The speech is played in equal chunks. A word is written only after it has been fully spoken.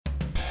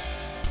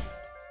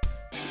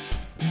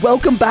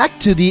Welcome back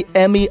to the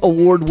Emmy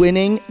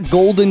Award-winning,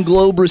 Golden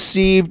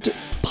Globe-received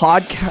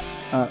podcast.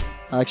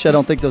 Actually, I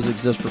don't think those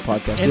exist for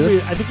podcasts.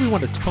 And I think we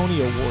won a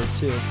Tony Award,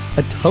 too.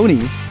 A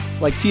Tony?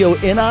 Like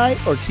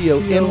T-O-N-I or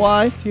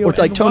T-O-N-Y? Or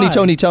like Tony?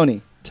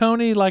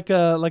 Tony,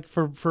 like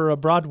for a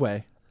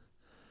Broadway.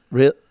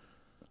 Real?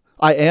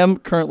 I am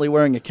currently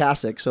wearing a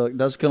cassock, so it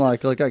does kind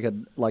of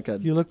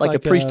look like a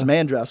priest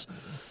man dress,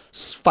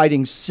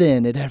 fighting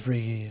sin at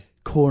every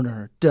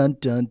corner. Dun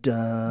dun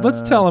dun.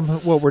 Let's tell them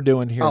what we're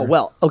doing here. Oh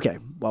well, okay.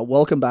 Well,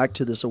 welcome back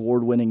to this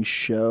award-winning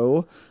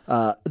show.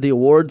 The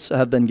awards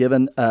have been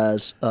given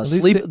as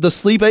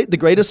the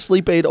greatest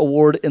sleep aid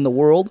award in the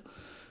world.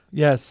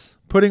 Yes,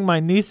 putting my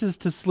nieces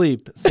to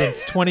sleep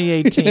since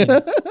 2018.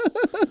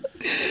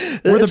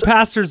 We're the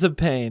pastors of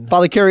pain.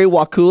 Father Kerry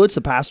Wakulitz,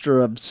 the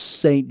pastor of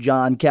St.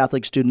 John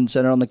Catholic Student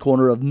Center on the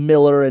corner of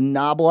Miller and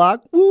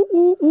Knobloch. Woo,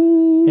 woo,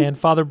 woo. And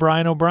Father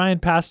Brian O'Brien,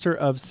 pastor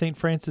of St.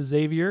 Francis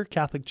Xavier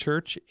Catholic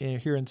Church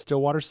here in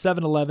Stillwater,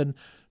 711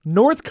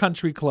 North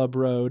Country Club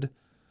Road.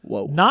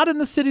 Whoa. Not in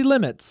the city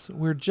limits.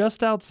 We're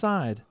just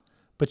outside,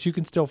 but you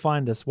can still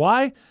find us.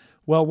 Why?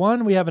 Well,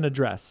 one, we have an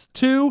address.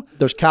 Two,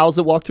 there's cows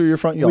that walk through your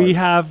front yard. We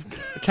have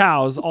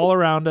cows all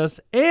around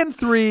us. And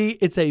three,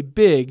 it's a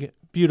big,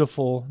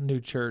 beautiful new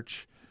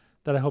church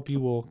that I hope you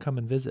will come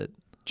and visit.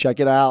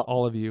 Check it out.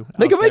 All of you.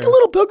 Make a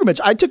little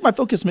pilgrimage. I took my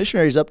Focus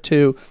missionaries up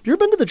to, have you ever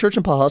been to the church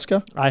in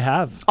Pawhuska? I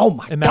have. Oh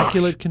my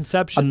Immaculate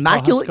Conception.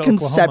 Immaculate Pawhuska,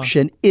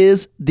 Conception Oklahoma.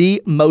 is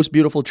the most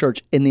beautiful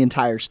church in the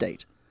entire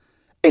state.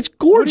 It's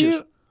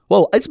gorgeous.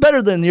 Well, it's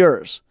better than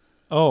yours.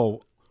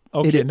 Oh,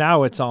 okay.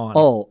 Now it's on.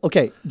 Oh,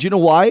 okay. Do you know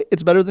why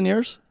it's better than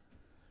yours?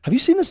 Have you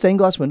seen the stained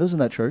glass windows in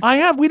that church? I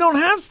have. We don't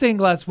have stained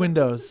glass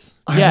windows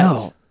I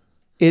know.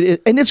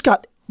 And it's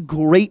got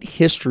great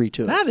history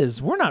to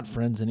it. We're not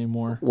friends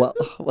anymore. Well,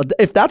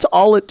 if that's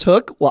all it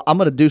took, well, I'm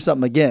going to do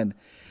something again.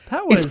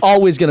 It's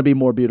always going to be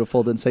more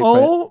beautiful than St.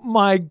 Oh,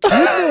 my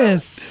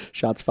goodness.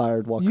 Shots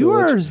fired. You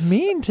are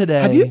mean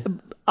today. Have you?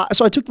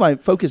 So I took my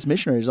Focus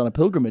missionaries on a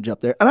pilgrimage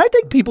up there, and I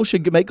think people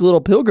should make little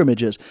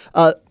pilgrimages.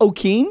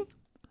 O'Keene.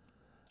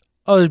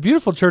 Oh, there's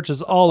beautiful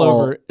churches all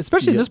over,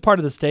 especially in this part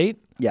of the state.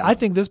 Yeah. I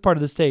think this part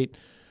of the state,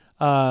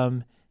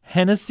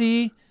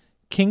 Hennessy,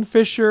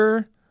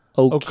 Kingfisher,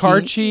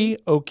 Okarche,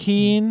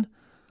 O'Keene,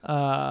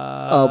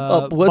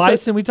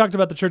 Bison. We talked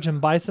about the church in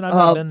Bison. I've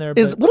not been there.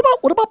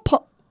 What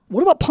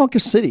about Ponca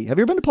City? Have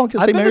you ever been to Ponca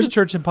City? I've been to the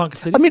church in Ponca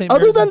City. I mean,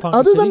 other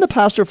than the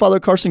pastor, Father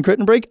Carson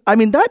Crittenbrink, I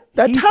mean that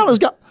town has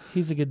got.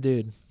 He's a good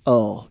dude.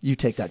 Oh, you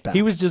take that back.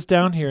 He was just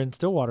down here in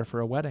Stillwater for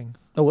a wedding.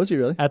 Oh, was he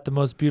really? At the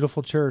most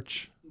beautiful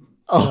church in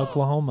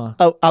Oklahoma.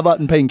 Oh, how about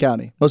in Payne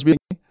County? Most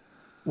beautiful.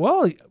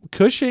 Well,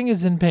 Cushing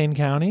is in Payne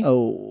County.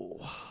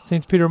 Oh,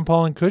 Saints Peter and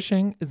Paul in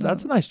Cushing.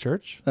 That's a nice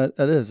church. That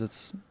is.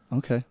 It's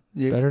okay.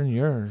 Better than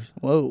yours.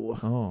 Whoa.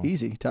 Oh.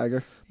 Easy,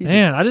 Tiger. Easy.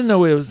 Man, I didn't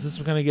know this was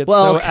going to get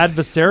so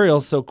adversarial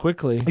so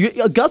quickly.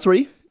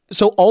 Guthrie.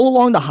 So all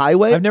along the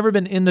highway. I've never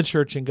been in the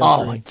church in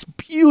Guthrie. Oh, it's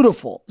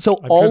beautiful. So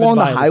all along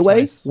the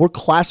highway, we're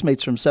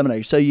classmates from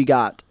seminary. So you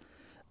got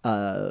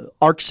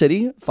Ark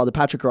City, Father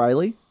Patrick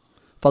Riley,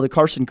 Father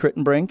Carson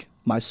Crittenbrink,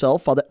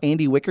 myself, Father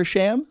Andy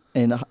Wickersham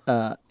in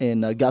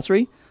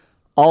Guthrie.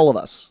 All of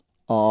us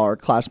are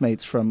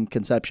classmates from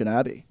Conception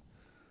Abbey,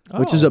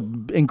 which is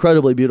an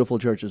incredibly beautiful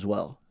church as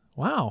well.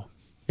 Wow.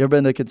 You ever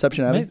been to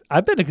Conception Abbey?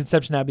 I've been to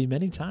Conception Abbey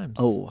many times.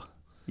 Oh,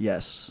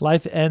 yes.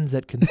 Life ends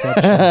at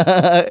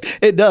Conception.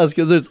 It does,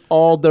 because it's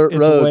all dirt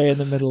roads. It's way in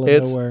the middle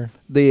of nowhere.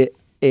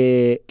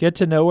 Get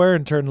to nowhere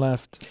and turn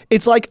left.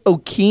 It's like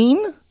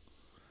O'Keene,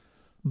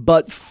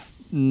 but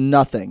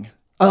nothing.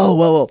 Oh,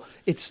 whoa.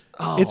 It's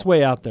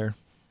way out there.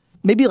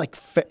 Maybe like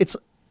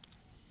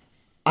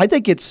I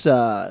think it's.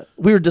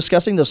 We were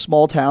discussing the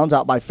small towns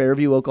out by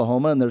Fairview,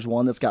 Oklahoma, and there's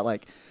one that's got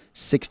like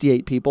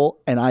 68 people,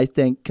 and I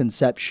think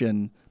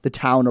Conception, the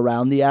town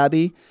around the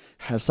Abbey,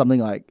 has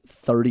something like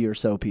 30 or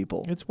so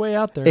people. It's way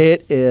out there.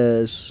 It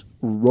is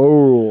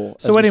rural.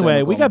 So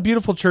anyway, we got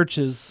beautiful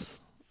churches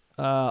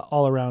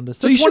all around us.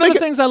 So that's one of the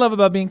things I love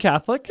about being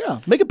Catholic. Yeah,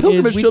 make a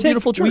pilgrimage to a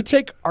beautiful church. We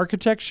take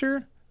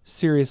architecture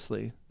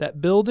seriously.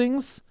 That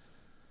buildings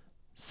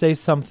say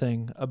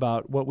something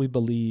about what we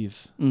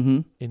believe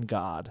in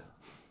God.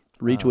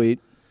 Retweet.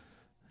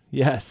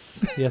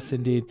 Yes,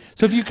 indeed.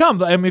 So if you come,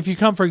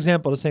 for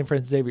example, to St.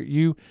 Francis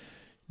Xavier,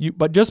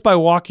 but just by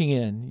walking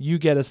in, you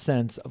get a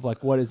sense of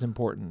like what is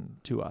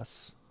important to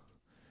us,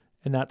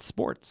 and that's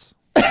sports.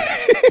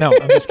 No,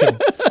 I'm just kidding.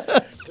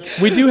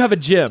 We do have a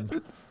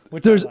gym.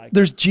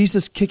 There's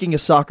Jesus kicking a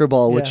soccer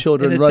ball with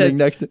children running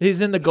next to him.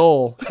 He's in the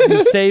goal.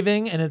 He's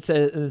saving, and it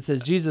says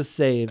Jesus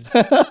saves.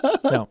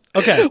 No,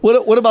 okay.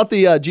 What about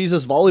the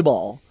Jesus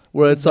volleyball?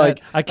 Where it's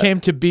like, I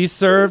came to be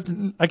served.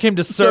 I came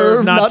to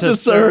serve, not to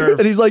serve.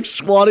 And he's like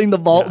swatting the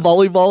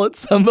volleyball at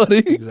somebody.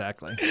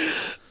 Exactly.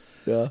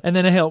 Yeah. And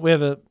then we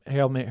have a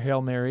Hail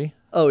Mary.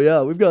 Oh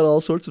yeah, we've got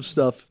all sorts of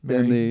stuff.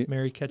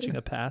 Mary catching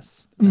a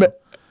pass.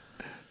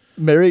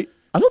 Mary.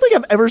 I don't think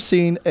I've ever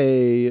seen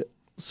a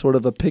sort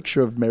of a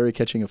picture of Mary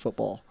catching a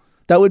football.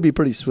 That would be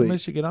pretty sweet. Somebody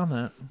should get on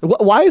that.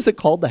 Why is it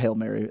called the Hail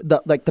Mary?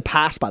 The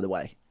pass, by the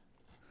way.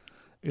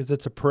 Is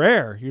it's a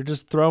prayer. You're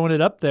just throwing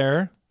it up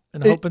there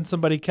and hoping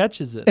somebody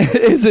catches it.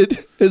 Is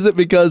it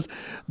because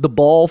the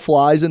ball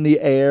flies in the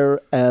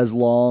air as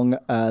long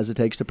as it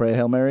takes to pray a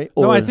Hail Mary?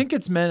 Or? No, I think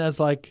it's meant as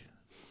like,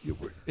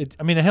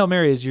 a Hail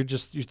Mary is you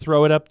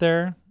throw it up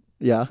there.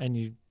 Yeah. And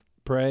you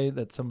pray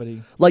that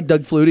somebody like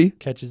Doug Flutie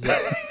catches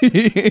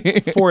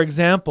it. For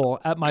example,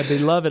 at my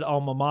beloved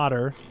alma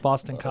mater,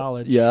 Boston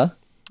College. Yeah.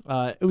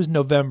 It was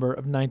November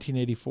of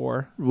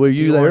 1984. Were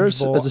you there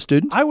as a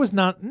student? I was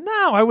not.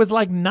 No, I was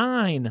like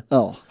 9.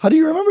 Oh, how do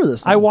you remember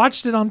this then? I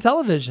watched it on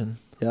television.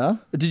 Yeah?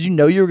 Did you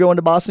know you were going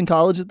to Boston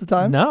College at the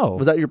time? No.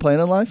 Was that your plan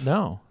in life?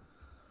 No.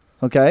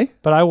 Okay.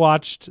 But I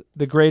watched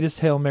the greatest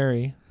Hail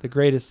Mary, the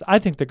greatest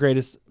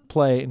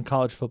play in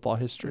college football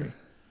history.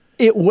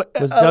 It was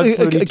Doug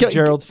Flutie to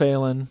Gerald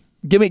Phelan.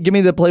 Give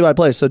me the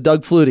play-by-play. So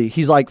Doug Flutie,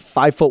 he's like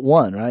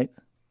 5'1", right?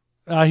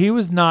 He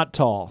was not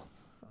tall.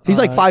 He's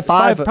like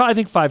 5'5". I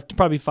think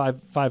probably 5'9",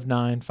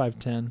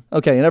 5'10".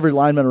 Okay, and every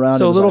lineman around him.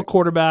 So a little like,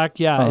 quarterback,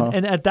 yeah. Uh-huh.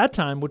 And at that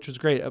time, which was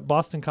great,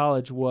 Boston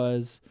College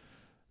was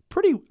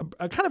kind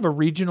of a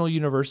regional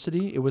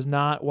university. It was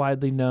not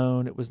widely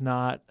known. It was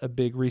not a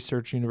big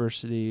research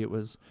university. It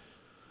was,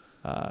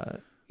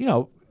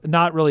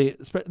 not really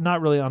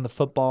on the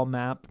football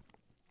map.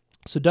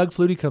 So Doug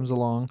Flutie comes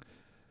along,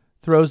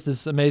 throws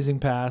this amazing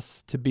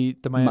pass to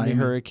beat the Miami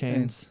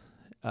Hurricanes.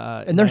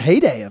 In their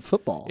heyday of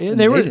football. And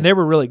they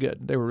were really good.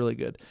 They were really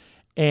good.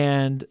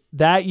 And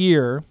that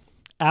year,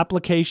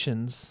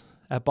 applications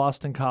at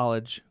Boston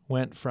College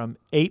went from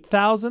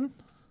 8,000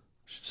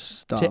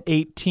 to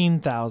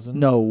 18,000.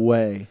 No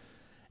way.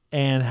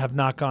 And have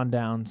not gone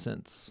down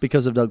since.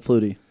 Because of Doug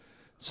Flutie.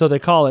 So they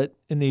call it,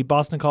 in the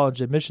Boston College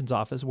admissions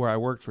office, where I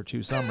worked for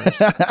 2 summers,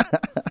 I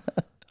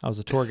was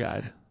a tour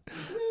guide.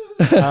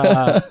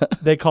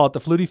 They call it the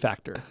Flutie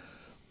factor.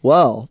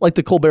 Wow. Like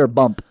the Colbert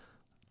bump.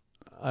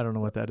 I don't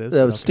know what that is.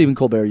 Yeah, Stephen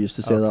Colbert used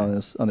to say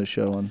that on his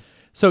show.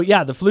 So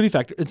yeah, the Flutie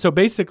factor. And so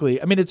basically,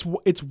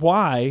 it's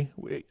why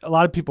a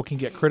lot of people can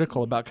get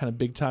critical about kind of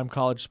big time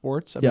college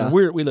sports. I mean,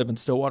 we live in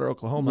Stillwater,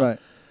 Oklahoma, right,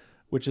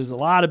 which is a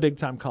lot of big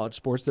time college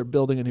sports. They're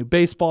building a new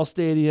baseball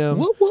stadium.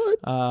 What?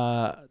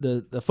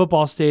 The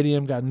football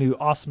stadium got a new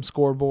awesome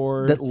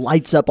scoreboard that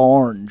lights up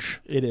orange.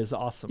 It is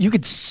awesome. You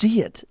could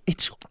see it.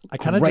 I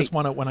kind of just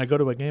want to, when I go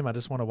to a game, I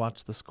just want to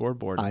watch the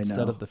scoreboard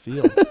instead of the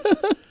field.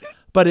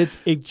 But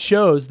it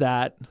shows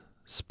that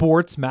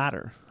sports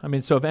matter. I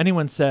mean, so if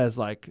anyone says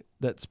like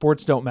that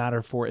sports don't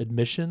matter for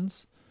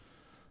admissions,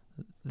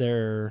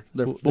 they're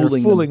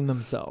fooling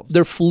themselves.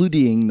 They're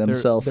fluting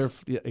themselves.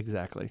 Yeah,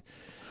 exactly.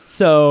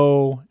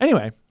 So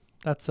anyway,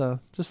 that's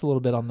just a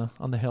little bit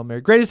on the Hail Mary.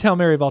 Greatest Hail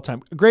Mary of all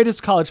time.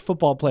 Greatest college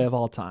football play of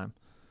all time.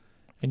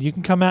 And you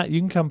can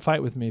come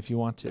fight with me if you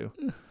want to.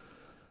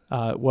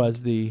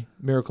 Was the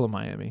Miracle of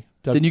Miami.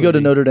 Didn't you go to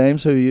Notre Dame?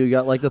 So you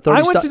got like the 30.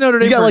 I went to Notre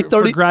Dame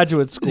for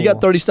graduate school. You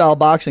got 30 style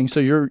boxing, so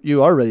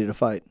you are ready to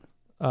fight.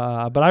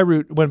 But I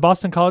root when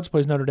Boston College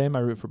plays Notre Dame. I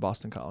root for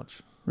Boston College.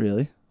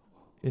 Really?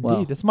 Indeed,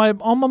 wow. It's my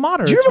alma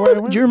mater. Do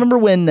you remember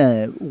when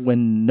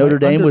Notre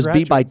Dame was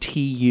beat by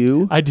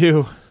TU? I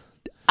do.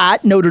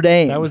 At Notre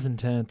Dame. That was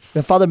intense.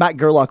 And Father Matt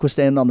Gerlach was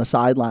standing on the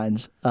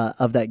sidelines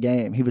of that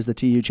game. He was the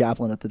TU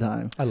chaplain at the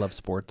time. I love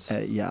sports.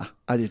 Yeah,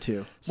 I do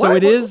too. So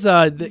it is,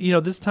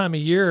 this time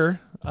of year,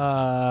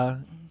 we're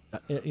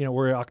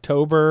in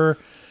October.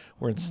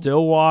 We're in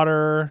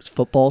Stillwater. It's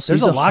football season.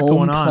 There's a lot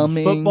going on.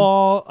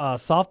 Football,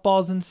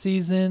 softball's in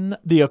season.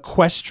 The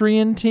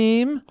equestrian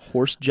team.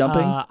 Horse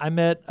jumping. I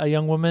met a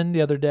young woman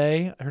the other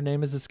day. Her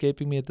name is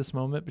escaping me at this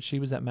moment, but she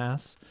was at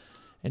Mass,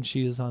 and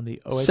she is on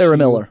the OSU. Sarah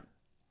Miller.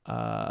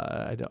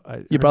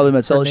 You probably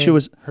met Sarah.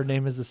 Her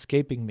name is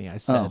escaping me. I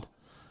said,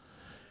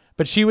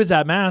 but she was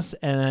at Mass,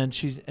 and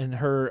she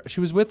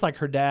was with like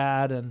her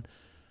dad,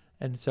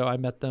 and so I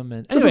met them,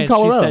 and anyway,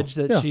 she said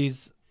that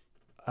she's.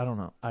 I don't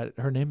know.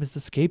 Her name is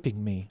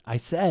escaping me. I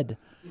said.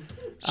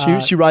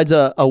 She rides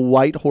a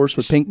white horse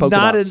with pink polka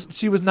dots.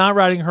 She was not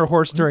riding her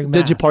horse during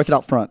Mass. Did you park it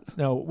out front?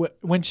 No.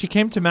 When she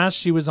came to Mass,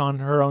 she was on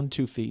her own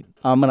 2 feet.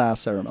 I'm going to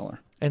ask Sarah Miller.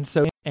 And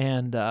so,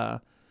 and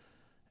I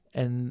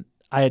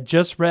had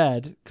just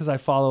read, because I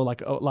follow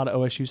like a lot of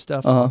OSU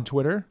stuff on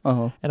Twitter,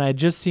 and I had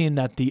just seen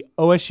that the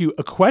OSU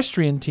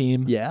equestrian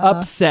team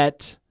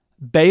upset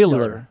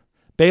Baylor.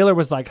 Baylor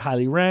was like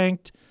highly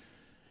ranked.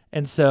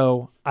 And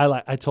so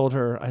I told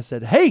her, I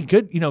said, "Hey,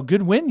 good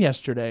win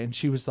yesterday." And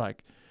she was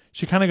like,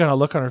 she kind of got a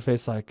look on her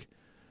face like,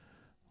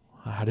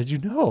 "How did you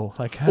know?"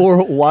 Like,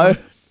 or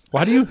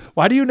why do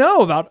you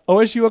know about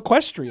OSU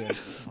equestrian?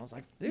 I was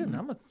like, "Dude,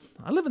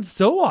 I live in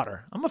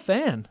Stillwater. I'm a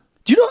fan."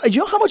 Do you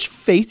know how much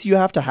faith you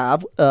have to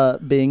have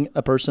being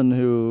a person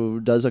who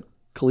does a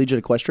collegiate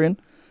equestrian?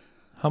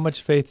 How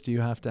much faith do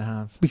you have to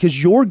have?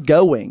 Because you're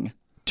going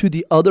to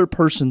the other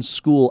person's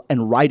school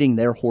and riding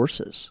their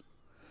horses.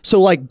 So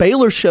like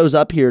Baylor shows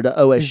up here to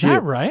OSU. Is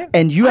that right?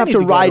 And you have to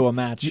ride go to a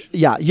match.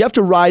 Yeah, you have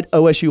to ride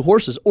OSU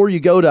horses, or you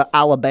go to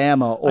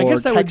Alabama or Texas. I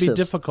guess that would be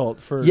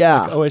difficult for like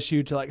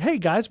OSU to like, "Hey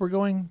guys, we're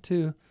going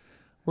to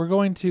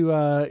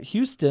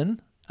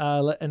Houston,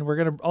 and we're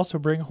going to also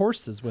bring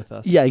horses with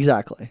us." Yeah,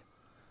 exactly.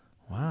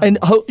 Wow. And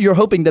you're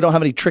hoping they don't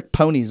have any trick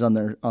ponies on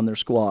their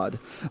squad.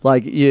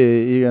 Like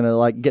you're gonna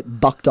like get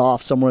bucked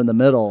off somewhere in the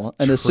middle,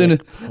 and as soon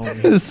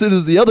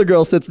as the other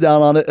girl sits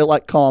down on it, it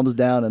like calms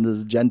down and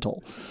is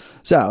gentle.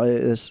 So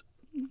it's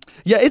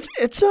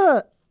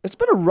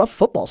been a rough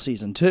football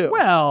season too.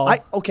 Well,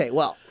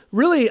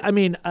 really, I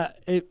mean,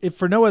 if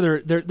for no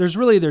other,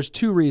 there's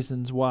two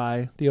reasons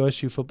why the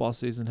OSU football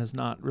season has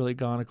not really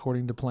gone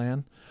according to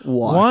plan.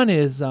 Why? One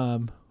is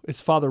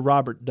Father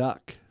Robert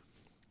Duck.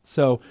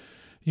 So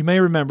you may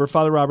remember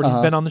Father Robert.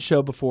 He's been on the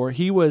show before.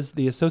 He was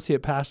the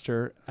associate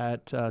pastor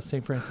at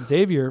St. Francis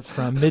Xavier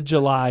from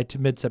mid-July to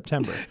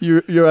mid-September.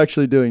 You're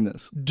actually doing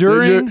this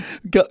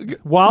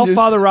while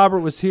Father Robert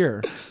was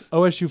here.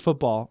 OSU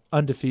football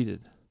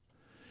undefeated.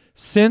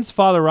 Since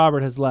Father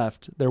Robert has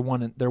left, they're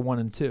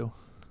 1-2.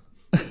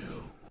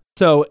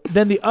 So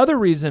then the other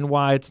reason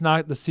why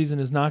the season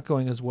is not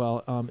going as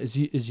well is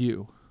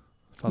you.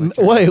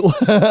 Wait,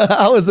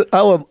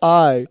 how am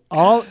I?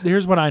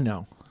 Here's what I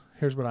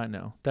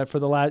know. That for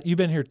the last, you've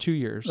been here 2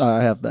 years.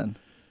 I have been.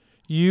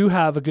 You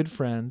have a good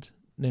friend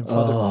named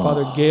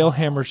Father Gail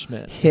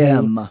Hammerschmidt.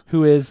 Him.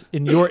 Who is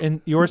in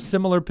your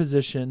similar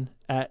position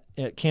at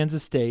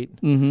Kansas State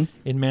in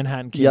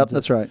Manhattan, Kansas. Yep,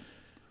 that's right.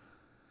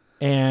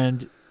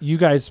 And you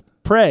guys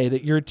pray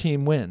that your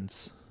team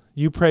wins.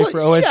 You pray for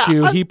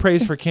OSU. He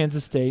prays for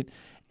Kansas State.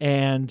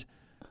 And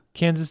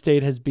Kansas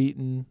State has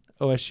beaten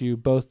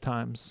OSU both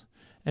times.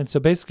 And so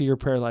basically your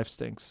prayer life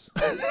stinks.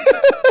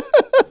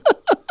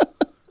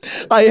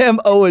 I am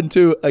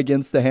 0-2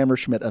 against the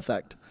Hammerschmidt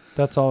effect.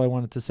 That's all I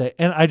wanted to say.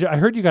 And I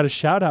heard you got a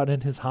shout out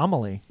in his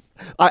homily.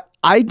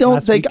 I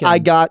don't think weekend. I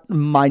got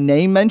my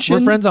name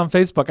mentioned. We're friends on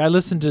Facebook. I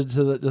listened to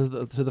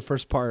the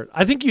first part.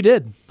 I think you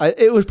did.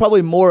 It was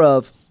probably more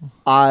of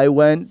my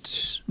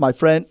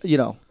friend,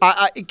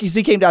 because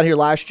he came down here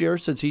last year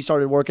since he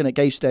started working at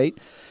K-State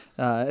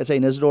at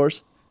St.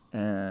 Isidore's.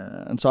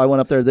 And so I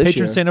went up there this year.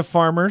 Patron saint of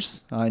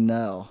farmers. I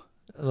know.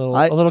 A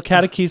little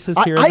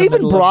catechesis here. I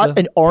even brought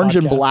an orange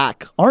and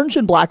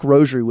black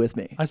rosary with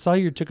me. I saw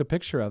you took a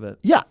picture of it.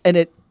 Yeah, and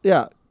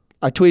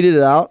I tweeted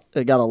it out.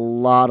 It got a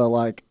lot of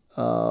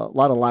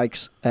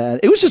likes, and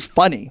it was just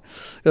funny.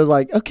 It was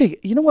like, okay,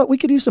 you know what? We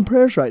could use some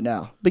prayers right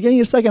now,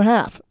 beginning of second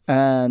half,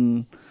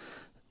 and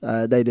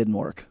they didn't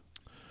work.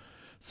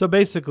 So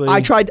basically,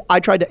 I tried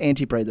to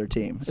anti-pray their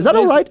team. Is that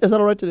all right? Is that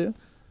all right to do?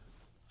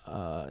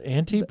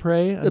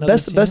 Anti-pray the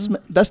best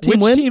team Which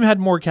win? team had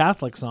more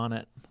Catholics on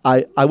it?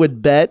 I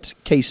would bet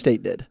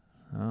K-State did.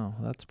 Oh,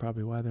 that's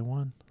probably why they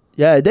won.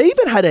 Yeah, they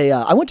even had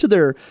I went to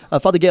their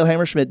Father Gail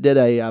Hammerschmidt did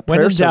a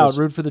prayer service. When in doubt,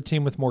 root for the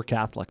team with more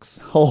Catholics.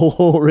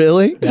 Oh,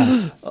 really?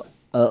 Yeah.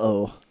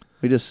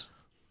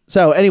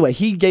 So anyway,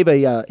 he gave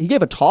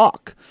a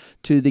talk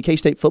to the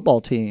K-State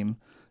football team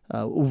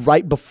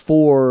right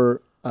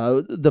before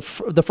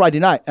the Friday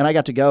night, and I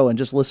got to go and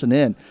just listen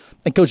in.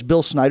 And Coach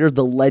Bill Snyder,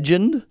 the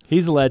legend,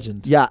 he's a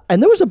legend. Yeah,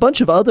 and there was a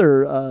bunch of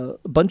other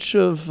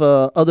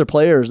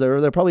players. There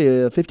were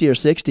probably 50 or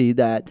 60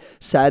 that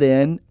sat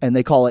in, and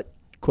they call it,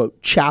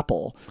 quote,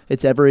 chapel.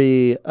 It's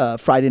every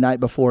Friday night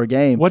before a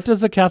game. What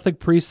does a Catholic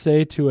priest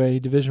say to a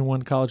Division I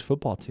college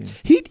football team?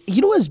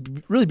 What's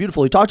really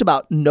beautiful? He talked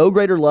about no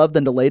greater love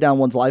than to lay down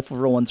one's life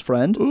for one's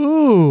friend.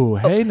 Ooh,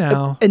 hey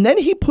now. And then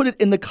he put it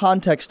in the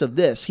context of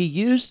this. He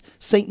used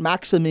St.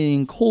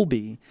 Maximilian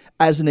Kolbe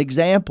as an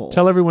example.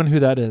 Tell everyone who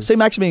that is. St.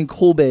 Maximilian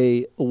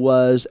Kolbe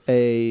was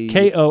a...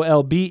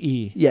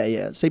 Kolbe.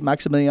 Yeah. St.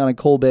 Maximilian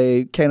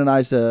Kolbe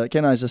canonized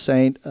a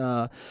saint.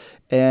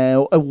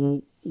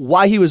 And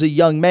why he was a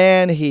young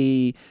man,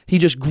 he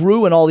just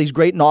grew in all these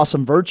great and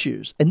awesome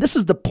virtues. And this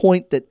is the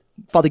point that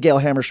Father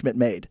Gail Hammerschmidt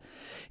made.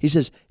 He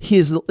says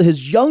his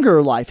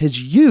younger life, his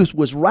youth,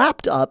 was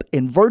wrapped up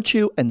in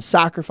virtue and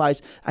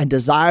sacrifice and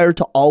desire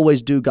to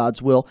always do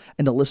God's will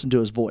and to listen to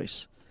his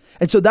voice.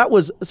 And so that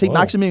was St.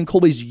 Maximilian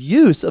Kolbe's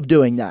youth of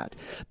doing that.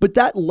 But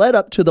that led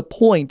up to the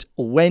point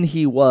when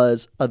he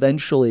was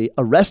eventually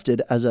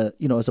arrested as a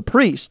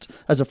priest,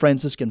 as a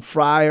Franciscan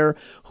friar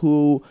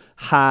who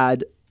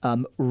had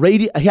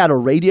he had a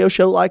radio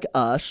show like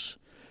us.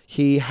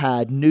 He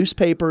had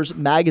newspapers,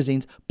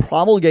 magazines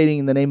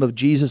promulgating the name of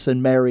Jesus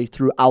and Mary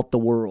throughout the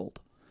world.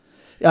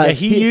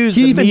 He used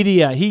the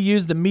media. He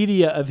used the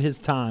media of his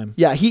time.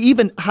 Yeah, he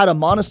even had a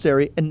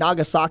monastery in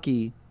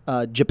Nagasaki,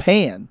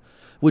 Japan,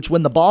 which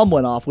when the bomb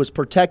went off was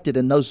protected,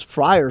 and those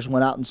friars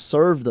went out and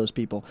served those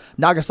people.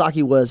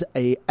 Nagasaki was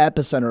a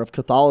epicenter of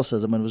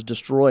Catholicism and was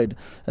destroyed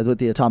with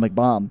the atomic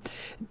bomb.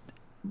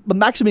 But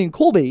Maximilian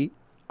Kolbe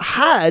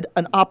had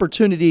an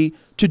opportunity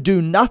to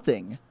do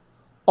nothing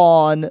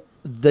on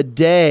the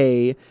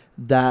day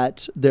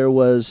that there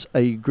was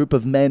a group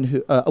of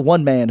men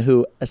one man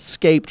who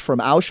escaped from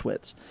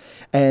Auschwitz.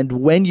 And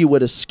when you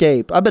would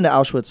escape, I've been to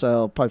Auschwitz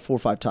probably 4 or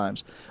 5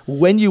 times.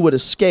 When you would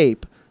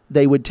escape,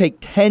 they would take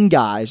 10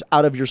 guys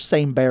out of your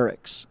same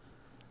barracks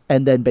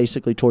and then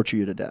basically torture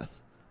you to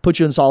death, put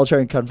you in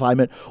solitary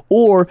confinement,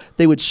 or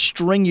they would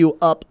string you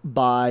up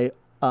by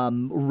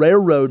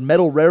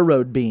metal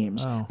railroad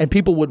beams, and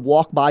people would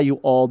walk by you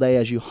all day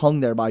as you hung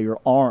there by your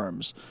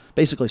arms,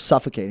 basically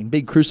suffocating,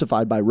 being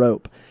crucified by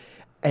rope.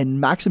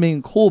 And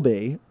Maximilian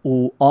Kolbe,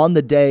 on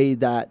the day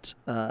that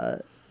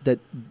that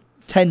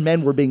 10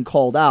 men were being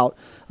called out,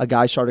 a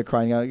guy started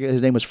crying out.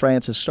 His name was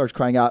Francis, starts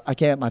crying out, "I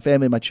can't, my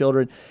family, my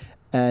children."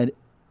 And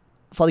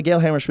Father Gail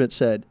Hammerschmidt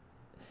said,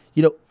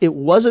 it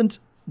wasn't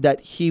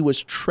that he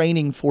was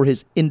training for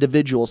his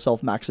individual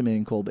self,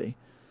 Maximilian Kolbe.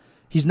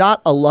 He's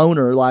not a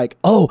loner like,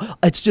 "Oh,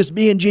 it's just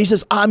me and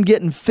Jesus. I'm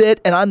getting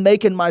fit and I'm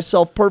making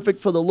myself perfect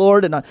for the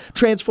Lord and I'm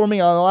transforming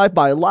my life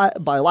by a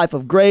life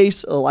of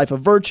grace, a life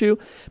of virtue."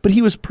 But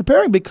he was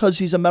preparing because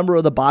he's a member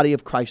of the body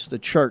of Christ, the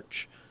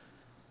church.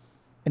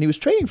 And he was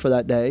training for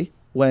that day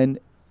when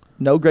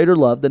no greater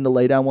love than to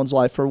lay down one's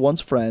life for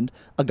one's friend,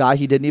 a guy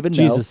he didn't even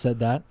know. Jesus said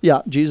that.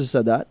 Yeah, Jesus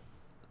said that.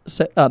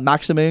 Father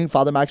Maximilian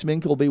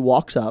Kolbe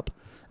walks up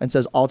and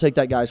says, "I'll take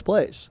that guy's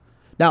place."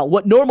 Now,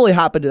 what normally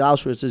happened at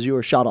Auschwitz is you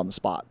were shot on the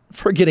spot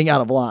for getting out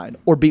of line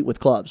or beat with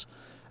clubs.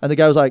 And the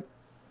guy was like,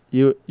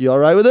 you all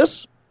right with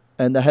this?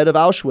 And the head of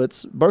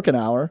Auschwitz,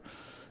 Birkenauer,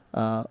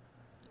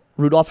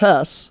 Rudolf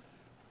Hess,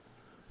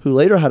 who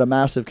later had a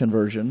massive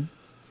conversion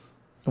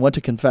and went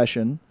to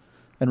confession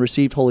and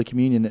received Holy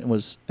Communion,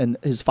 and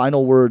his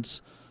final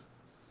words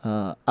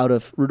out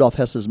of Rudolf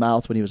Hess's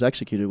mouth when he was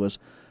executed was,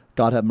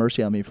 "God have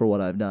mercy on me for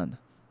what I've done."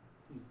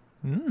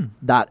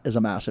 That is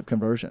a massive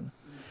conversion.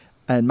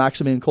 And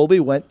Maximilian Kolbe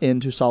went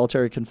into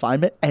solitary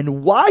confinement,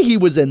 and while he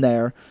was in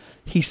there,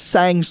 he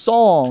sang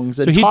songs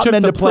and taught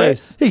men to pray.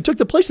 He took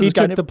the place of this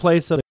guy. He took the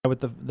place of the guy with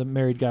the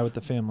married guy with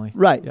the family.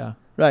 Right. Yeah.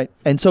 Right.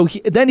 And so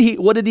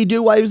what did he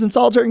do while he was in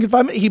solitary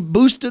confinement? He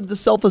boosted the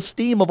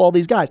self-esteem of all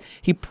these guys.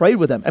 He prayed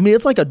with them. I mean,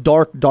 it's like a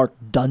dark, dark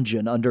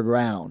dungeon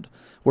underground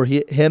where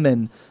him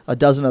and a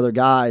dozen other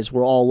guys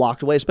were all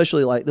locked away,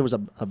 especially like there was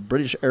a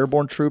British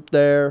airborne troop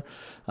there.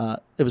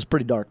 It was a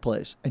pretty dark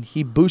place. And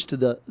he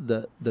boosted the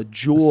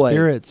joy. The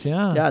spirits,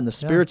 yeah. Yeah, and the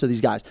spirits of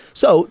these guys.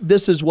 So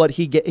this is what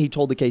he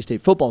told the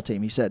K-State football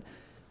team. He said,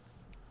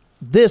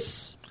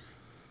 here's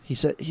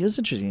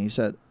interesting. He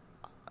said,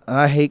 and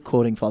I hate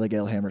quoting Father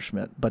Gail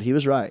Hammerschmidt, but he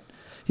was right.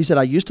 He said,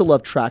 "I used to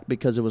love track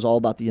because it was all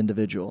about the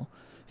individual."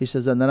 He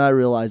says, and then I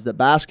realized that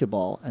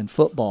basketball and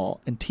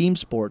football and team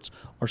sports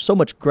are so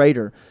much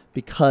greater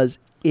because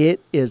it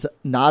is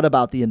not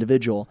about the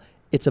individual.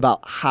 It's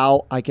about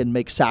how I can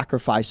make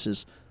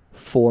sacrifices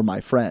for my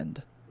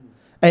friend.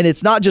 And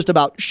it's not just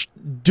about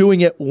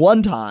doing it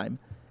one time.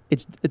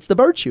 It's the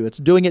virtue. It's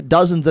doing it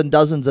dozens and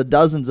dozens and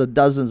dozens and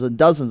dozens and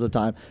dozens of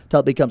times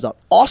until it becomes an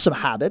awesome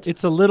habit.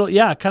 It's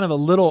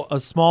a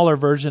smaller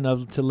version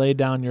of to lay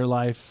down your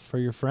life for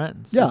your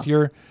friends. Yeah.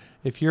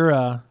 If you're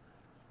an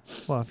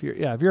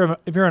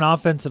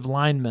offensive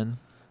lineman,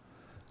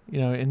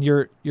 and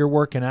you're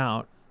working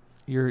out,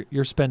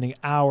 you're spending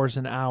hours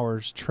and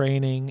hours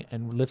training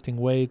and lifting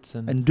weights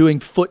and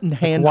doing foot and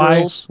hand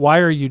drills. Why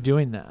are you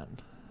doing that?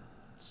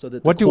 So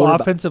that what do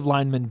offensive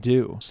linemen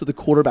do? So the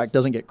quarterback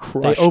doesn't get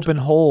crushed. They open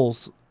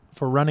holes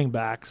for running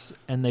backs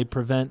and they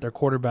prevent their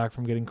quarterback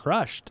from getting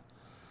crushed.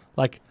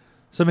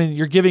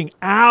 You're giving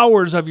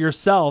hours of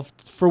yourself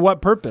for what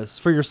purpose?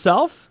 For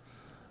yourself?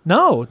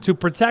 No, to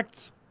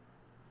protect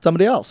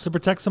somebody else.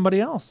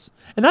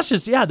 And that's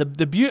just the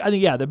beauty. I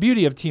think the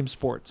beauty of team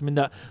sports. I mean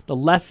the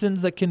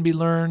lessons that can be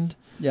learned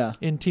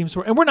in team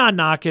sport. And we're not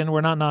knocking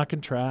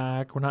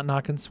track, we're not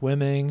knocking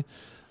swimming.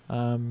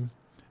 And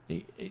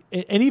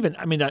even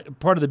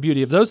part of the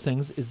beauty of those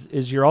things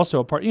is you're also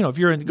a part. If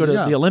you're go to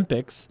the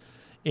Olympics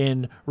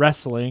in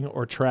wrestling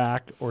or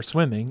track or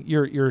swimming,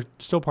 you're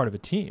still part of a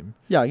team.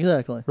 Yeah,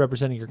 exactly.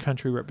 Representing your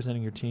country,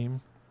 representing your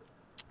team.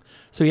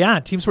 So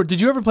team sport. Did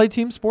you ever play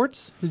team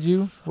sports? Did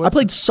you? I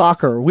played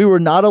soccer. We were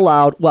not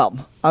allowed.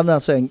 Well, I'm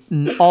not saying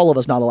all of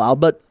us not allowed,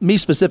 but me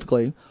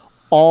specifically,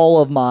 all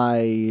of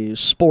my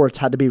sports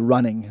had to be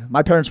running.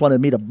 My parents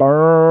wanted me to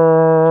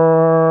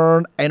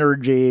burn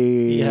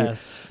energy.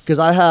 Yes. Because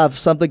I have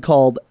something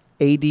called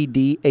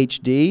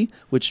ADDHD,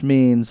 which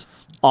means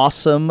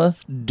awesome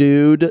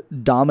dude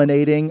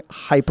dominating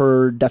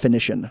hyper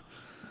definition.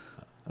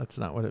 That's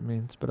not what it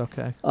means, but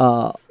okay.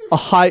 Not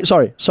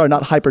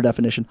hyper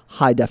definition,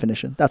 high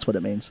definition. That's what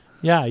it means.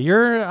 Yeah,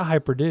 you're a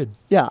hyper dude.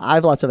 Yeah, I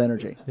have lots of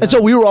energy. Yeah. And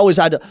so we were always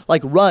had to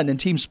run in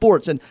team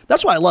sports. And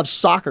that's why I love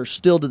soccer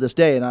still to this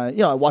day. And I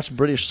watch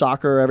British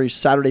soccer every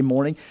Saturday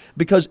morning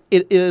because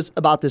it is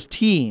about this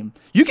team.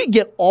 You can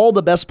get all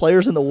the best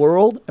players in the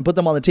world and put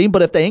them on the team,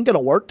 but if they ain't going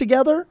to work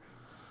together,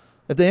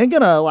 if they ain't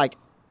going to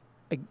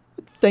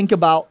think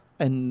about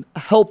and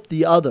help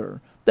the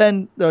other,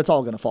 then it's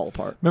all going to fall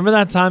apart. Remember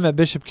that time at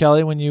Bishop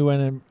Kelly when you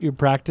went and you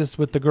practiced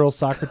with the girls'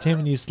 soccer team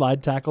and you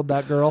slide tackled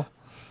that girl?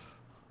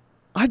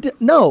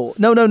 No.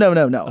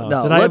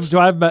 Do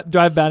I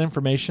have bad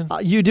information?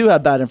 You do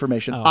have bad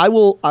information. Oh. I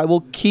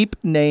will keep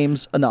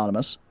names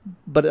anonymous,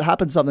 but it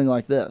happened something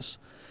like this.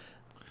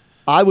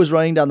 I was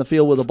running down the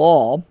field with a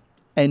ball,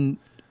 and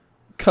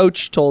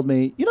coach told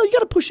me, you got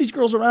to push these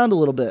girls around a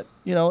little bit,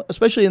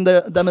 especially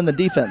them in the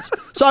defense.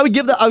 So I would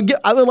give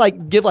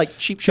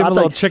cheap shots, give them a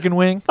little chicken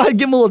wing. I'd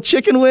give them a little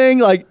chicken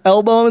wing,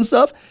 elbow 'em and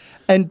stuff.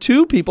 And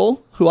two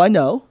people who I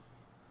know,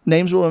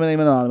 names will remain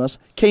anonymous,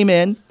 came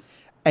in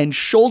and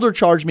shoulder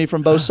charged me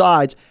from both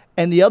sides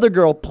and the other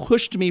girl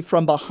pushed me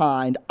from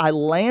behind. I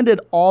landed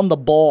on the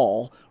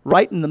ball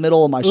right in the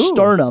middle of my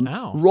sternum,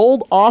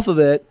 rolled off of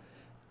it,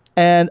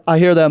 and I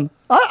hear them,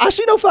 I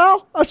see no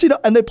foul. I see no,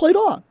 and they played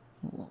on.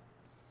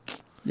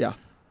 Yeah.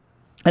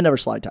 I never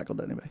slide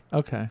tackled anybody.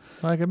 Okay.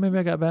 Like maybe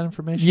I got bad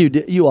information. You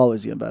did. You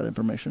always get bad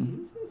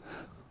information.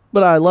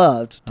 But I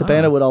loved.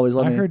 Tabana would always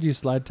let me. I heard you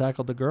slide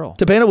tackled the girl.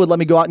 Tabana would let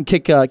me go out and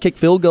kick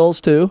field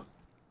goals too.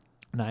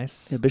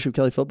 Nice. Yeah, Bishop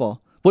Kelly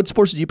football. What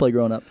sports did you play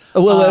growing up?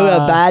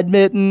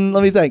 Badminton.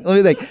 Let me think.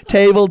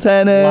 Table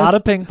tennis. A lot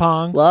of ping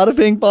pong.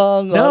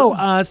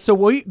 No.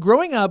 So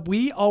growing up,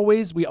 we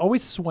always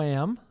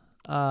swam.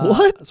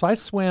 What? So I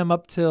swam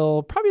up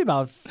till probably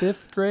about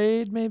 5th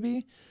grade,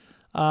 maybe.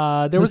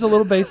 There was a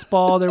little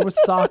baseball. There was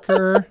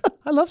soccer.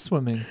 I love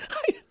swimming.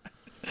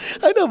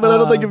 I know, but I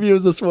don't think of you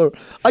as a swimmer.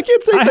 I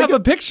can't say. I have a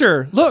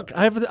picture. Look,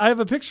 I have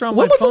a picture on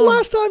my phone. When was the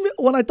last time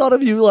when I thought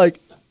of you? When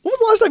was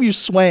the last time you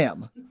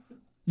swam?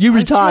 You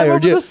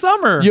retired. Swam over the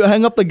summer. You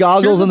hang up the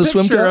goggles and the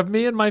swim cap. Picture of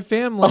me and my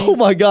family. Oh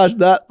my gosh,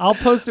 I'll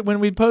post it when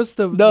we post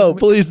the. No,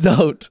 please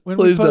don't.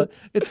 Please don't.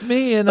 It's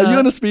me and. Are you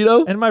in a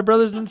Speedo? And my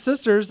brothers and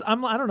sisters. I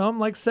don't know. I'm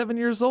like 7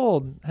 years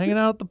old, hanging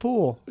out at the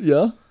pool.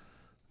 Yeah.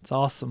 It's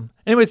awesome.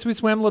 Anyway, so we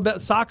swam a little bit.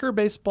 Soccer,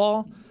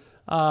 baseball.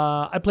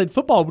 I played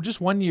football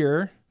just 1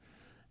 year.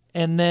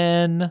 And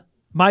then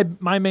my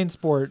main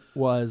sport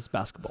was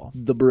basketball.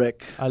 The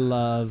brick. I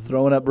love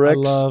throwing up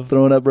bricks.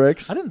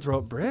 I didn't throw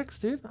up bricks,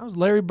 dude. I was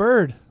Larry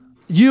Bird.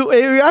 You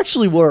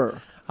actually were.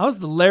 I was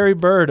the Larry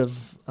Bird of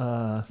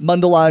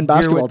Mundelein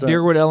basketball tournament.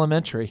 Deerwood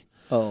Elementary.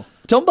 Oh,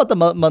 tell them about the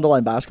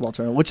Mundelein basketball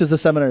tournament, which is a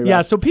seminary.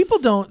 Yeah, so people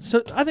don't.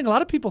 So I think a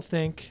lot of people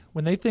think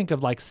when they think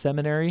of like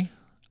seminary.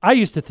 I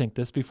used to think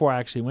this before I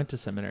actually went to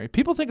seminary.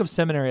 People think of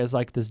seminary as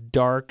like this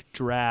dark,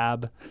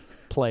 drab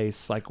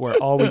place, like where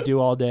all we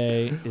do all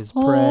day is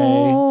pray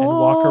and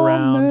walk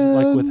around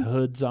like with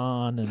hoods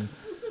on. And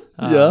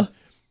yeah,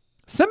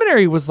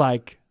 seminary was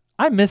like,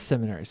 I miss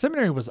seminary.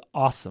 Seminary was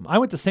awesome. I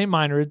went to St.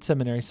 Meinrad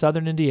Seminary,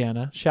 Southern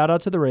Indiana. Shout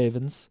out to the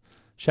Ravens.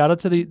 Shout out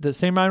to the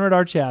St. Meinrad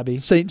Arch Abbey.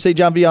 St.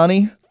 John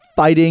Vianney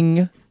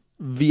fighting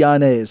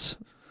Vianney's.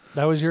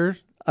 That was your.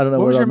 I don't know.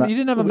 What was you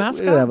didn't have a mascot?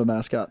 We didn't have a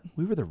mascot.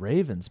 We were the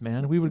Ravens,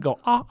 man. We would go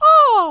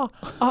That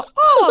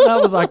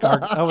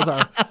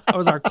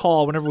was our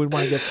call whenever we'd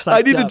want to get psyched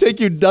I need up. to take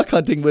you duck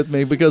hunting with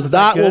me because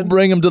that will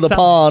bring him to the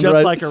pond. Just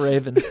right? like a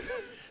raven.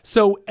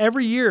 So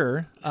every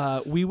year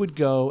we would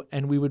go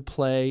and we would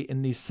play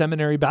in these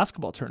seminary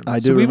basketball tournaments. I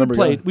do remember.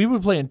 We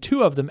would play in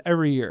 2 of them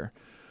every year.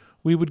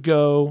 We would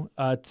go.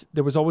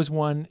 There was always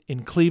one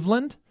in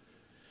Cleveland.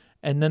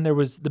 And then there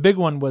was the big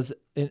one was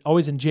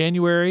always in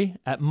January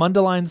at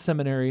Mundelein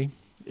Seminary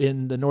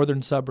in the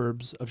northern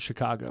suburbs of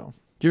Chicago.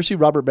 Do you ever see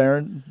Robert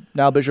Barron,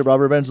 now Bishop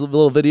Robert Barron's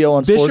little video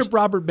on sports? Bishop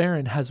Robert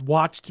Barron has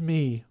watched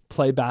me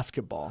play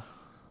basketball.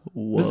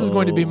 Whoa. This is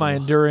going to be my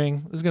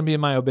enduring. This is going to be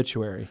in my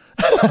obituary.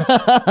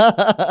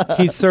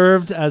 He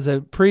served as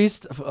a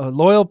priest, a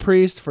loyal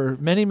priest for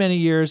many, many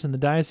years in the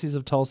Diocese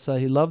of Tulsa.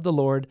 He loved the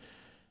Lord.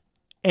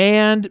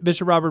 And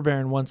Bishop Robert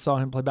Barron once saw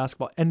him play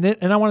basketball. And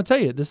I want to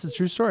tell you, this is a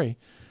true story.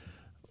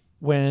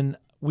 When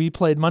we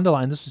played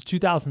Mundelein, this was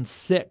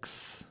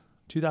 2006.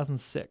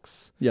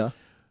 2006. Yeah.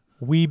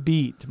 We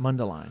beat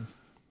Mundelein.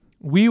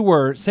 We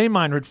were, St.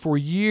 Meinrad, for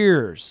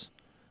years,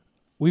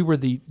 we were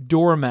the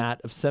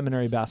doormat of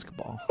seminary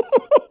basketball.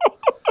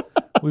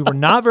 We were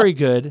not very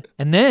good.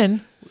 And then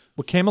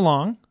what came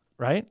along,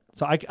 right?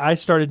 So I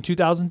started in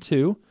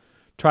 2002,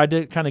 tried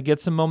to kind of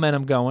get some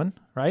momentum going,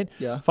 right?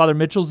 Yeah. Father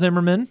Mitchell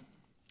Zimmerman,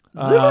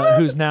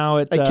 who's now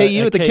at KU.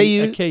 At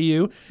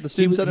KU. The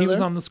student center he was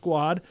on the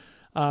squad.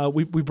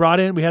 We brought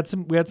in, we had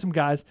some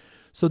guys.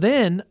 So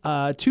then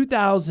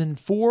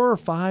 2004 or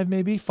 5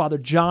 maybe, Father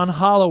John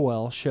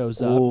Hollowell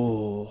shows up.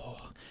 Ooh.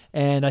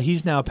 And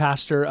he's now a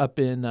pastor up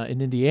in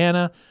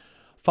Indiana.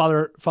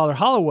 Father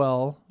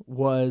Hollowell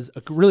was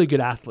a really good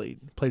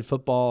athlete. Played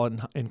football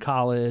in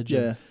college.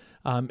 Yeah.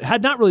 And,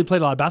 had not really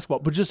played a lot of basketball,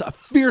 but just a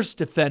fierce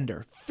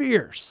defender.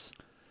 Fierce.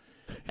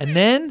 And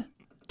then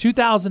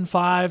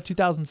 2005,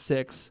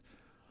 2006,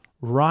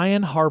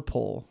 Ryan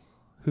Harpole,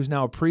 who's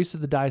now a priest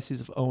of the Diocese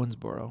of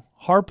Owensboro.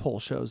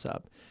 Harpole shows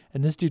up,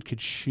 and this dude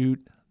could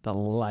shoot the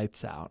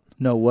lights out.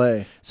 No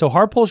way. So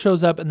Harpole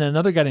shows up, and then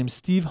another guy named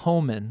Steve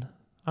Homan.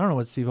 I don't know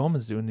what Steve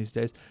Homan's doing these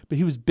days, but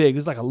he was big. He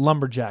was like a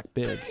lumberjack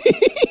big.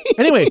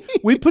 Anyway,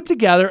 we put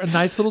together a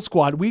nice little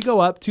squad. We go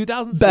up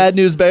 2006. Bad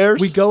News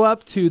Bears. We go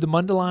up to the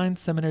Mundelein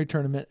Seminary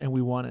Tournament, and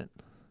we won it.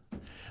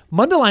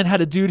 Mundelein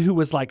had a dude who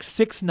was like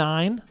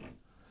 6'9",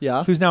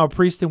 yeah, who's now a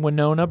priest in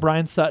Winona,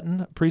 Brian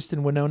Sutton, a priest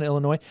in Winona,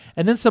 Illinois,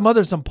 and then some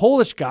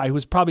Polish guy who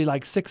was probably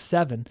like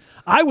 6'7".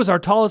 I was our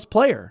tallest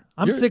player.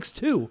 I'm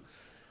 6'2".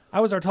 I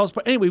was our tallest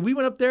player. Anyway, we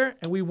went up there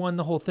and we won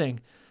the whole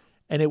thing,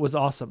 and it was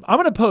awesome. I'm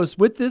gonna post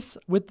with this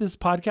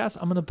podcast.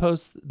 I'm gonna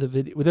post the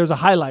video. There's a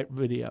highlight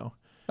video,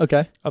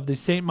 okay, of the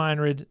St.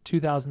 Meinrad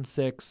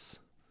 2006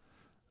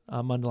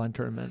 Mundelein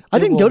tournament. I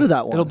didn't go to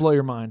that one. It'll blow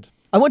your mind.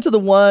 I went to the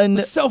one. It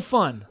was so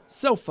fun,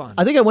 so fun.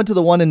 I think I went to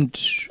the one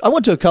I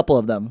went to a couple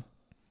of them.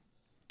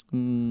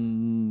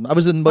 I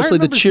was in mostly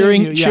the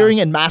cheering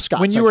and mascot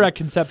when section. you were at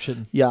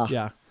Conception.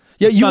 Yeah.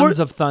 The Sons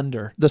of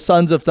Thunder. The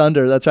Sons of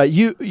Thunder. That's right.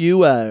 You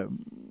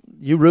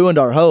ruined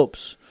our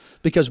hopes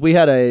because we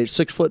had a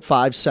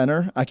 6'5"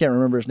 center. I can't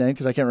remember his name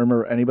because I can't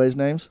remember anybody's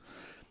names.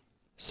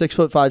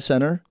 6'5"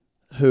 center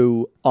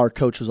who our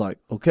coach was like,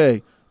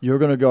 okay, you're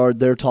going to guard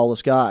their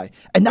tallest guy.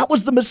 And that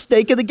was the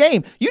mistake of the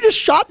game. You just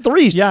shot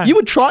threes. Yeah, you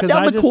would trot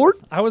down the court.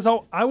 I was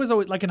always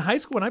like in high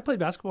school, when I played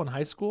basketball in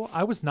high school,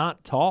 I was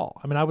not tall.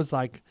 I mean, I was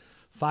like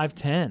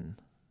 5'10".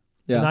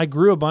 Yeah. And I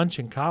grew a bunch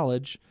in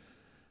college.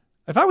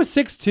 If I was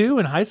 6'2"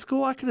 in high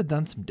school, I could have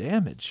done some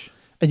damage.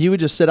 And you would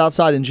just sit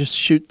outside and just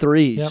shoot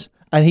threes. Yep.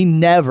 And he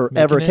never,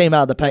 ever came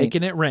out of the paint.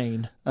 Making it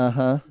rain.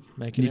 Uh-huh.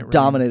 You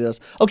dominated us.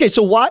 Okay,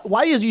 so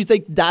why is you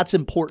think that's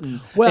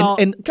important? Well,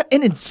 and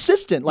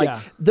insistent. Like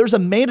there's a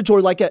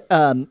mandatory, like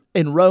in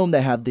Rome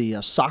they have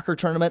the soccer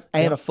tournament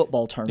and a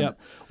football tournament.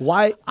 Yep.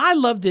 Why? I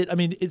loved it. I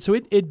mean,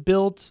 it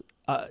built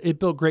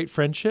great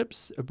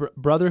friendships,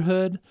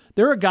 brotherhood.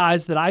 There are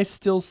guys that I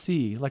still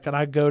see. Like, and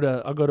I'll go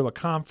to a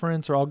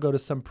conference or I'll go to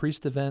some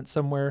priest event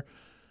somewhere,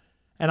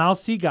 and I'll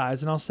see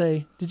guys and I'll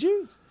say, Did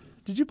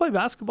you play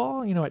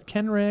basketball, at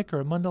Kenrick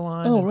or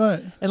Mundelein? Oh,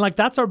 right. And like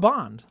that's our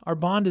bond. Our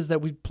bond is that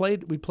we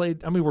played,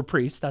 I mean, we're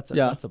priests, that's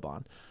a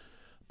bond.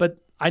 But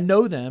I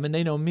know them and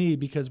they know me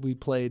because we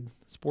played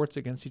sports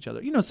against each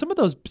other. Some of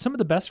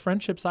the best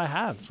friendships I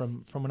have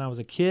from when I was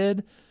a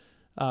kid,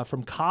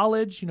 from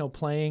college,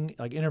 playing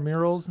like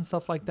intramurals and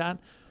stuff like that.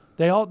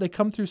 They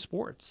come through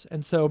sports.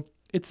 And so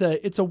it's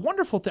a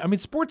wonderful thing. I mean,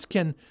 sports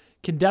can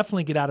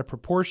definitely get out of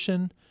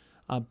proportion.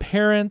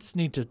 Parents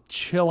need to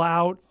chill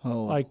out.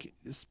 Oh. Like,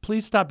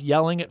 please stop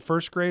yelling at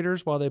first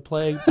graders while they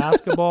play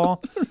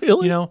basketball.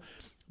 Really?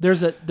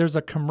 There's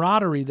a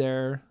camaraderie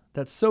there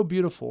that's so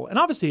beautiful, and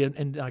obviously,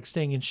 and like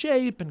staying in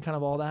shape and kind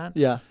of all that.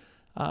 Yeah.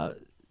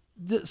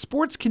 The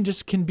sports can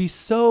be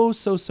so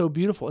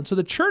beautiful, and so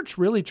the church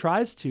really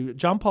tries to.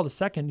 John Paul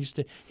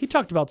II he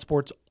talked about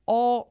sports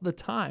all the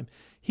time.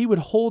 He would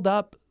hold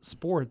up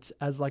sports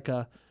as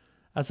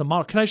a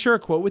model. Can I share a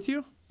quote with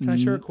you? Can I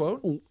share a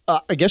quote?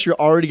 I guess you're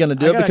already going to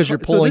do it because you're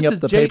pulling up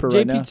the paper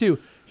right now. JP2.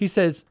 He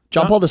says,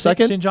 John Paul II?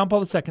 St. John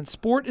Paul II,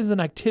 sport is an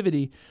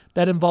activity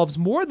that involves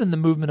more than the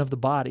movement of the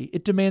body.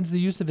 It demands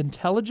the use of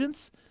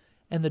intelligence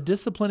and the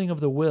disciplining of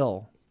the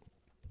will.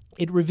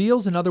 It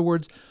reveals, in other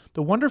words,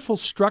 the wonderful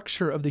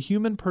structure of the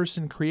human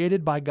person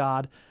created by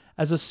God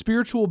as a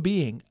spiritual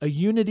being, a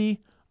unity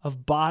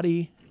of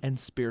body and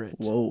spirit.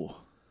 Whoa.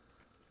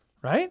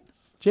 Right?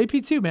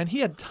 JP2, man,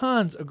 he had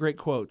tons of great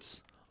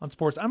quotes on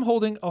sports. I'm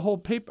holding a whole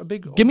paper,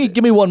 Give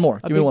me one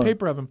more. Give me one.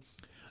 Paper of them.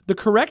 The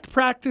correct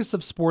practice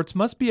of sports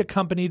must be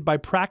accompanied by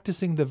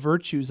practicing the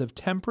virtues of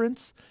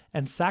temperance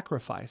and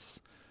sacrifice.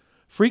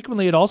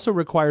 Frequently, it also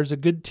requires a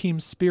good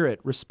team spirit,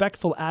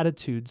 respectful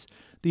attitudes,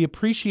 the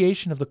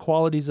appreciation of the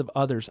qualities of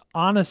others,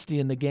 honesty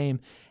in the game,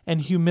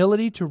 and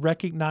humility to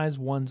recognize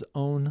one's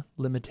own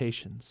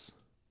limitations.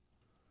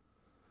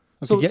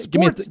 Okay, so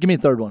give me a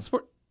third one.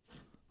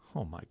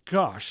 Oh my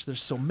gosh,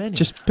 there's so many.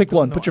 Just pick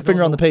one. Put your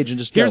finger on the page and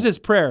just go. Here's his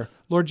prayer.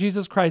 Lord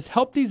Jesus Christ,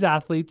 help these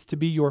athletes to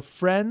be your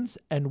friends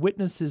and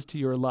witnesses to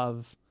your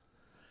love.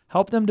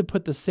 Help them to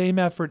put the same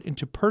effort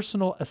into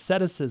personal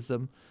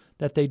asceticism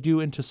that they do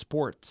into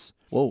sports.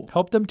 Whoa.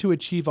 Help them to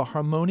achieve a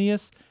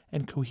harmonious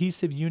and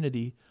cohesive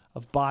unity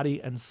of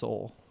body and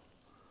soul.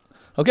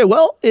 Okay,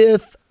 well,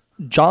 if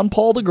John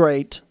Paul the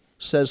Great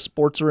says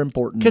sports are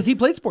important. Because he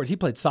played sports. He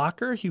played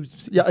soccer. He was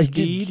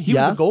skied. He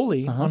was the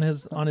goalie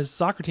on his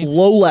soccer team.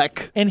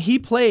 Lolek. And he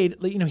played,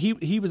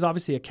 he was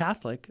obviously a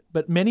Catholic,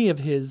 but many of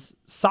his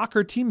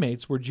soccer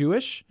teammates were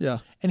Jewish. Yeah.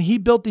 And he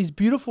built these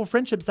beautiful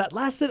friendships that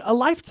lasted a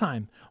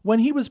lifetime. When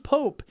he was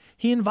Pope,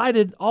 he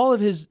invited all of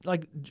his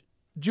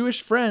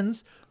Jewish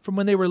friends from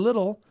when they were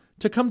little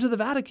to come to the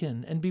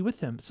Vatican and be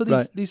with him. So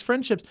these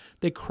friendships,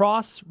 they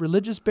cross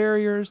religious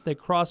barriers, they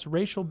cross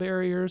racial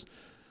barriers.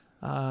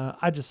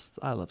 I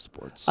love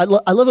sports. I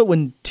love it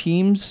when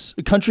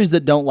countries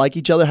that don't like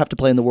each other have to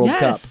play in the World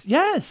Cup.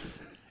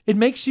 Yes. It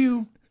makes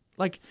you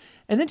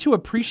and then to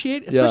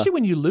appreciate, especially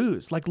when you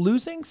lose. Like,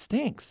 losing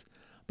stinks,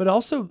 but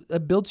also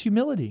it builds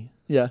humility.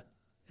 Yeah.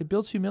 It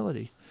builds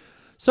humility.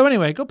 So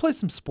anyway, go play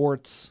some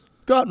sports.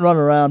 Go out and run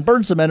around,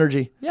 burn some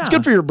energy. Yeah. It's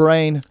good for your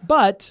brain.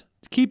 But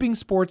keeping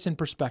sports in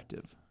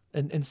perspective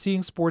and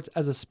seeing sports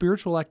as a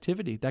spiritual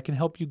activity that can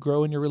help you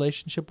grow in your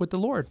relationship with the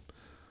Lord.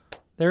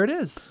 There it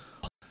is.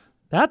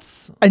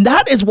 And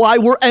that is why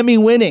we're Emmy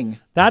winning.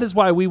 That is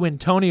why we win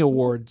Tony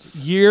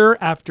Awards year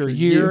after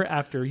year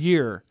after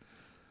year.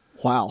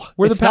 Wow.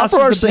 We're the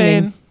Pastors of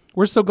Pain.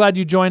 We're so glad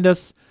you joined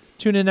us.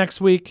 Tune in next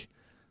week.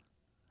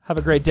 Have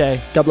a great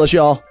day. God bless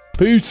y'all.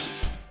 Peace.